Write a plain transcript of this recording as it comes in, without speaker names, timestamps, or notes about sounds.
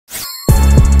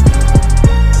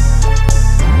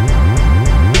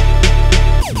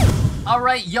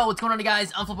Alright, yo, what's going on, guys?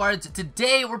 I'm FlipArtz.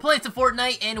 Today, we're playing some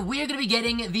Fortnite, and we're gonna be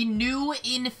getting the new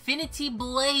Infinity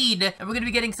Blade. And we're gonna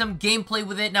be getting some gameplay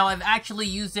with it. Now, I've actually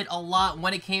used it a lot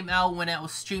when it came out, when I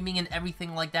was streaming and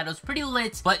everything like that. It was pretty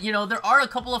lit, but, you know, there are a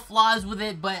couple of flaws with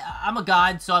it, but I'm a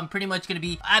god, so I'm pretty much gonna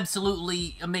be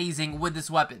absolutely amazing with this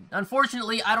weapon.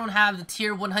 Unfortunately, I don't have the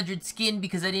tier 100 skin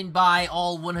because I didn't buy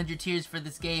all 100 tiers for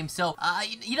this game, so,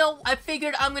 you know, I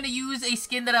figured I'm gonna use a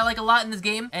skin that I like a lot in this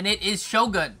game, and it is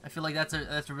Shogun. I feel like that's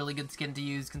a really good skin to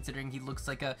use, considering he looks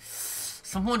like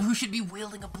someone who should be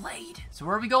wielding a blade. So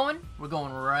where are we going? We're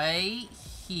going right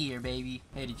here, baby.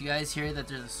 Hey, did you guys hear that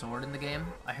there's a sword in the game?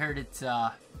 I heard it's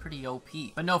pretty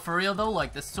OP. But no, for real though,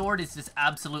 like the sword is just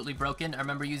absolutely broken. I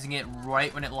remember using it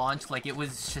right when it launched. Like it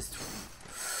was just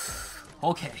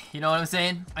okay, you know what I'm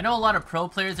saying? I know a lot of pro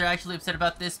players are actually upset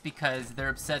about this because they're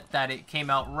upset that it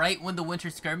came out right when the Winter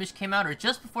Skirmish came out, or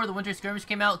just before the Winter Skirmish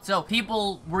came out. So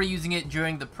people were using it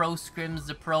during the pro skirmish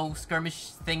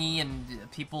thingy,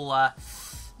 and people,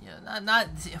 yeah,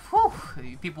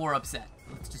 people were upset.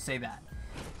 Let's just say that.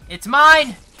 It's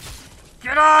mine!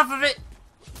 Get off of it!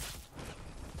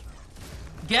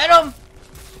 Get him!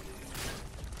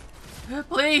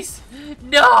 Please!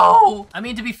 No! I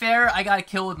mean, to be fair, I got a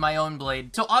kill with my own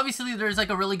blade. So obviously there's like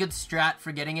a really good strat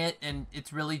for getting it, and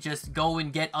it's really just go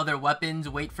and get other weapons,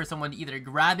 wait for someone to either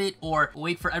grab it, or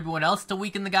wait for everyone else to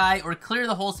weaken the guy, or clear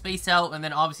the whole space out, and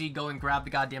then obviously go and grab the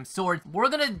goddamn sword.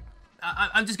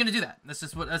 I'm just gonna do that. That's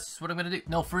just what I'm gonna do.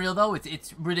 No, for real though,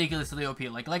 it's ridiculously OP.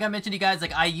 Like I mentioned to you guys,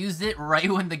 like I used it right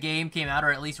when the game came out,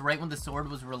 or at least right when the sword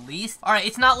was released. Alright,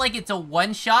 it's not like it's a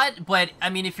one-shot, but I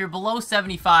mean, if you're below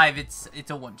 75, it's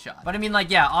a one-shot. But I mean,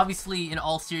 like, yeah, obviously, in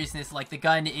all seriousness, like the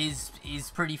gun is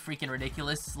pretty freaking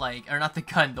ridiculous. Like, or not the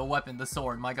gun, the weapon, the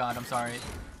sword. My god, I'm sorry.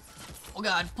 Oh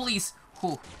god, please.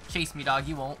 Whew. Chase me, dog,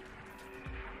 you won't.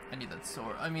 I need that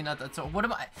sword. I mean, not that sword. What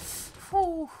am I?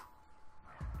 Whew.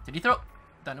 Did he throw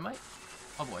dynamite?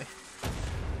 Oh boy.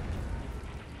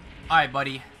 Alright,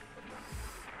 buddy.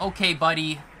 Okay,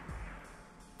 buddy.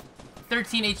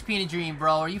 13 HP in a dream,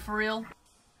 bro. Are you for real?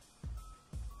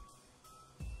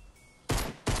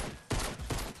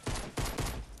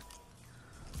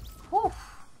 Whew.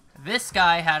 This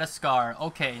guy had a scar.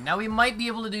 Okay, now we might be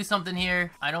able to do something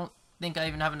here. I don't think I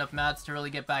even have enough mats to really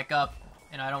get back up.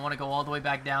 And I don't want to go all the way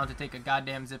back down to take a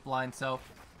goddamn zip line, so...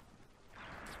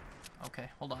 Okay,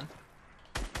 hold on.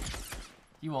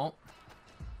 You won't.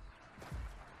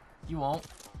 You won't.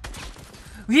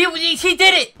 He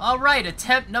did it! Alright,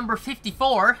 attempt number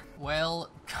 54.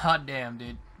 Well, goddamn,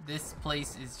 dude. This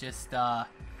place is just,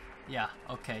 yeah,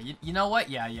 okay. You know what?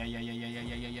 Yeah.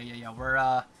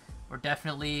 We're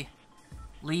definitely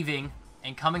leaving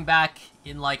and coming back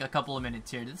in, like, a couple of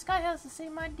minutes here. This guy has the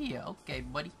same idea. Okay,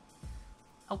 buddy.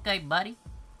 Okay, buddy.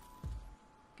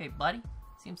 Okay, buddy.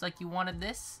 Seems like you wanted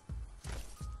this.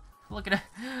 Look at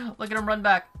him run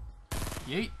back.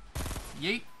 Yeet.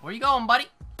 Yeet. Where you going, buddy?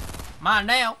 Mine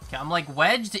now. Okay, I'm like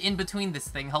wedged in between this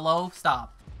thing. Hello?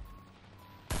 Stop.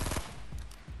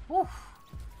 Whew.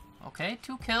 Okay,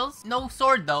 2 kills. No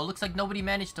sword, though. Looks like nobody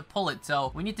managed to pull it, so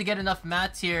we need to get enough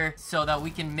mats here so that we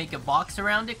can make a box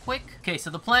around it quick. Okay, so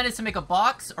the plan is to make a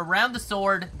box around the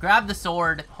sword, grab the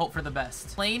sword, hope for the best.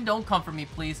 Plane, don't come for me,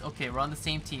 please. Okay, we're on the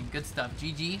same team. Good stuff.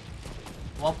 GG.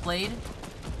 Well played.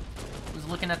 Who's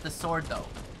looking at the sword, though?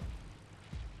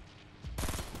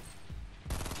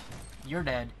 You're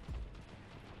dead.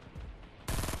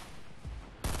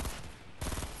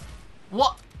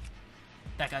 What?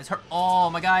 That guy's hurt. Oh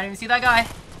my god, I didn't even see that guy.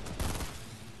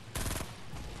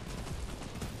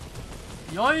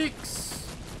 Yikes.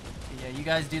 Yeah, you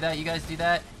guys do that. You guys do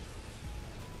that.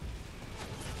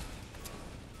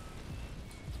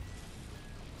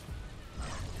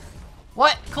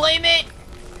 What? Claim it!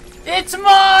 It's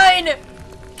mine!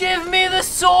 Give me the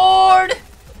sword!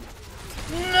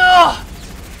 No!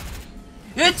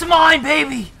 It's mine,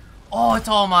 baby! Oh, it's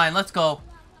all mine. Let's go.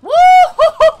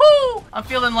 Woo-hoo-hoo-hoo! I'm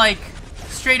feeling like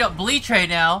straight up Bleach right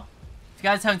now. If you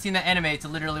guys haven't seen that anime, it's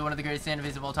literally one of the greatest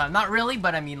animes of all time. Not really,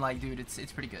 but I mean, like, dude,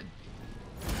 it's pretty good.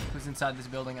 Who's inside this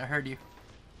building? I heard you.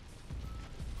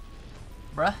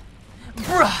 Bruh.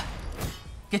 Bruh!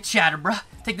 Get shattered, bruh.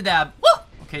 Take the dab. Woo!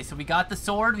 Okay, so we got the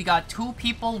sword. We got 2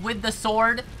 people with the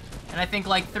sword. And I think,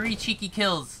 like, 3 cheeky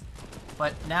kills.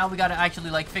 But now we gotta actually,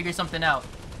 like, figure something out.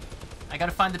 I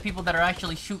gotta find the people that are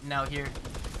actually shooting out here.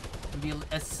 And be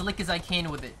as slick as I can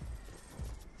with it.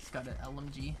 Just got an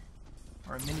LMG.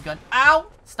 Or a minigun. Ow!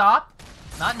 Stop!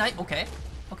 Not nice. Okay.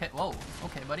 Okay, whoa.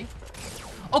 Okay, buddy.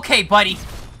 Okay, buddy.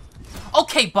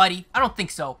 Okay, buddy. I don't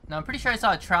think so. Now, I'm pretty sure I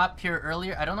saw a trap here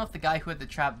earlier. I don't know if the guy who had the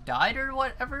trap died or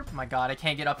whatever. Oh my god, I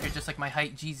can't get up here just like my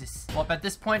height. Jesus. Well, at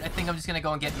this point, I think I'm just gonna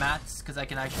go and get mats because I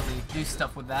can actually do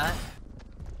stuff with that.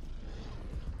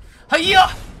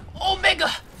 Hiya! Omega!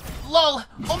 Lol!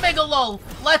 Omega lol!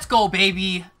 Let's go,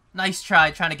 baby! Nice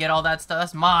try trying to get all that stuff.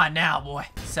 That's mine now, boy.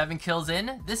 7 kills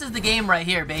in. This is the game right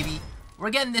here, baby. We're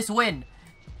getting this win.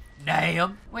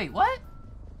 Damn. Wait, what?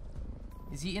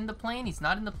 Is he in the plane? He's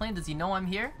not in the plane. Does he know I'm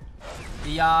here?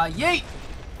 Yeah, yeet!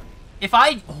 If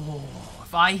I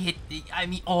hit the,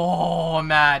 oh, I'm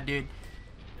mad, dude.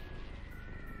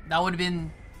 That would have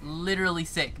been literally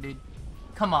sick, dude.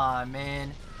 Come on,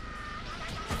 man.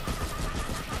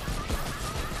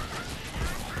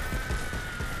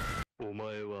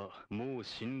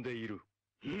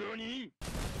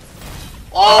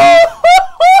 Oh!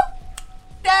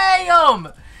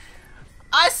 Damn!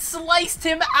 I sliced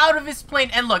him out of his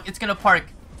plane. And look, it's gonna park.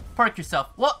 Park yourself.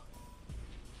 What?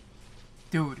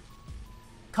 Dude.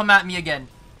 Come at me again.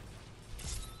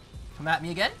 Come at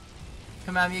me again?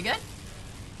 Come at me again?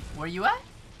 Where you at?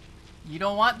 You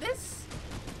don't want this?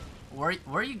 Where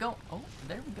you go? Oh,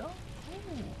 there we go.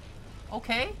 Ooh.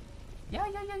 Okay. Yeah.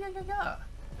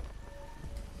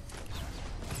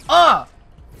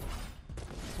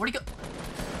 Where'd he go?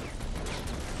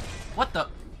 What the?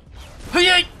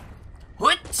 Hey!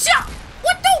 What the?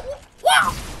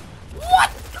 Wow!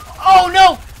 What? Oh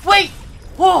no! Wait!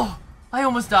 Whoa! I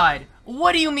almost died.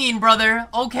 What do you mean, brother?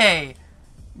 Okay.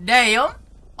 Damn.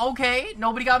 Okay.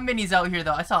 Nobody got minis out here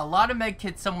though. I saw a lot of med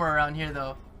kits somewhere around here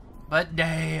though. But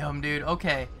damn, dude.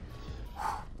 Okay.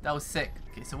 That was sick.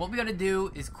 Okay, so what we gotta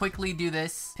do is quickly do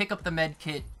this. Pick up the med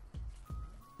kit.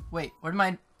 Wait, where'd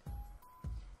my...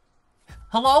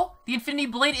 Hello? The Infinity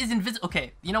Blade is invisible.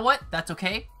 Okay, you know what? That's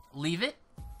okay. Leave it.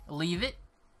 Leave it.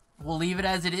 We'll leave it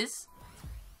as it is.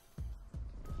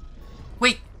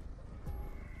 Wait.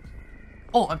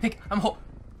 Oh,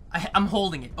 I'm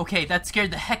holding it. Okay, that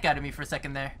scared the heck out of me for a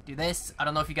second there. Do this. I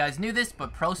don't know if you guys knew this,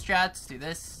 but pro strats. Do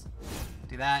this.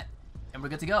 Do that. And we're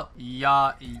good to go.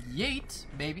 Yeah, yeet,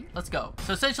 baby. Let's go.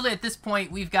 So essentially at this point,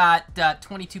 we've got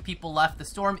 22 people left. The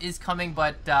storm is coming,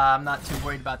 but I'm not too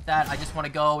worried about that. I just want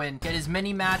to go and get as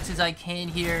many mats as I can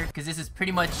here, because this is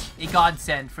pretty much a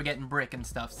godsend for getting brick and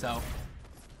stuff, so.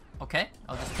 Okay,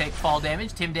 I'll just take fall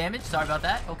damage, Tim damage. Sorry about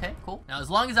that. Okay, cool. Now, as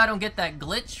long as I don't get that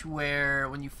glitch where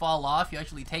when you fall off, you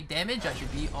actually take damage, I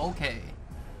should be okay.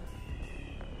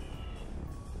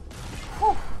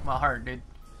 Whew, my heart, dude.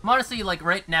 I'm honestly, like,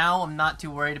 right now, I'm not too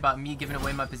worried about me giving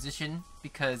away my position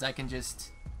because I can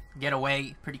just get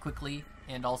away pretty quickly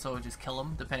and also just kill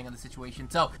them, depending on the situation.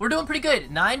 So, we're doing pretty good.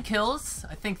 9 kills.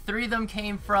 I think 3 of them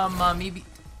came from, maybe...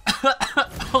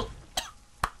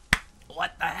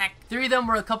 What the heck? 3 of them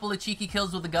were a couple of cheeky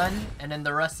kills with a gun, and then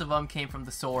the rest of them came from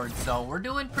the sword. So, we're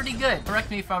doing pretty good. Correct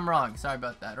me if I'm wrong. Sorry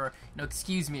about that. Or,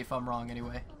 excuse me if I'm wrong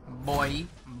anyway. Boy.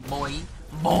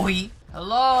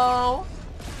 Hello?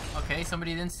 Okay,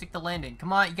 somebody didn't stick the landing.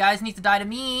 Come on, you guys need to die to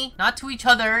me, not to each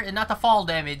other, and not to fall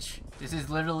damage. This is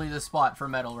literally the spot for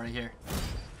metal right here.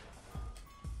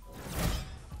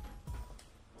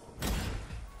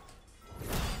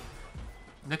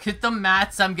 Look at the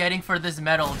mats I'm getting for this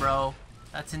metal, bro.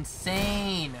 That's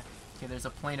insane. Okay, there's a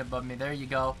plane above me. There you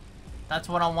go. That's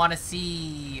what I want to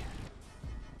see.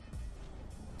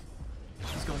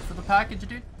 He's going for the package,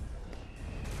 dude.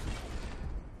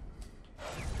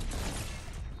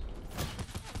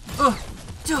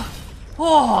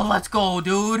 Oh, let's go,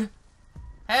 dude.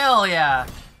 Hell yeah.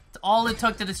 It's all it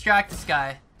took to distract this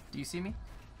guy. Do you see me?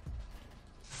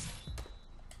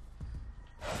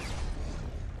 Are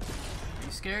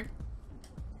you scared?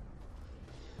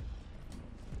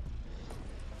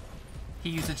 He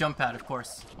used a jump pad, of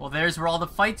course. Well, there's where all the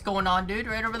fight's going on, dude.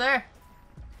 Right over there.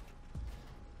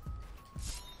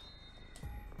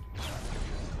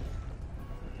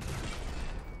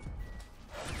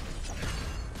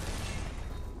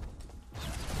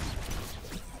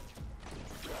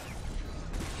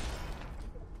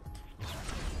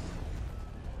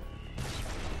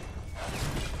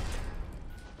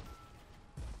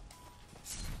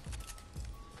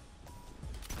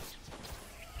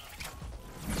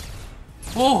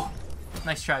 Oh,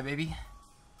 nice try, baby.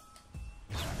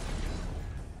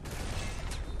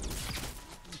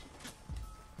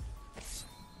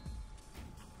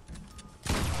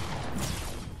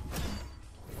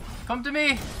 Come to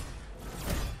me.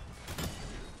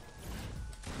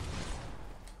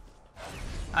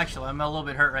 Actually, I'm a little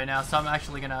bit hurt right now, so I'm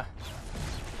actually gonna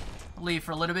leave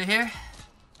for a little bit here.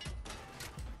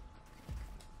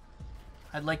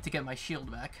 I'd like to get my shield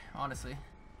back, honestly.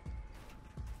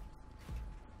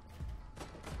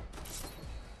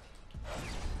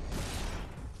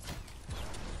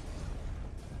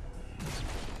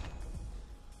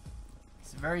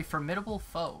 It's a very formidable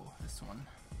foe, this one.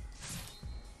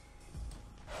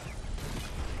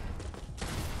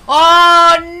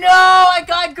 Oh no! I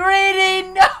got greedy!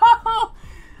 No!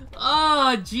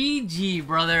 Oh, GG,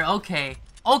 brother. Okay.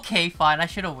 Okay, fine. I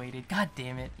should have waited. God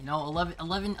damn it. You know,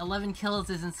 11 kills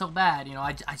isn't so bad. You know,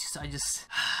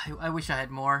 I wish I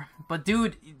had more. But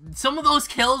dude, some of those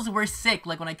kills were sick.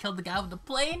 Like when I killed the guy with the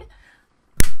plane.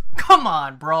 Come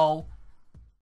on, bro.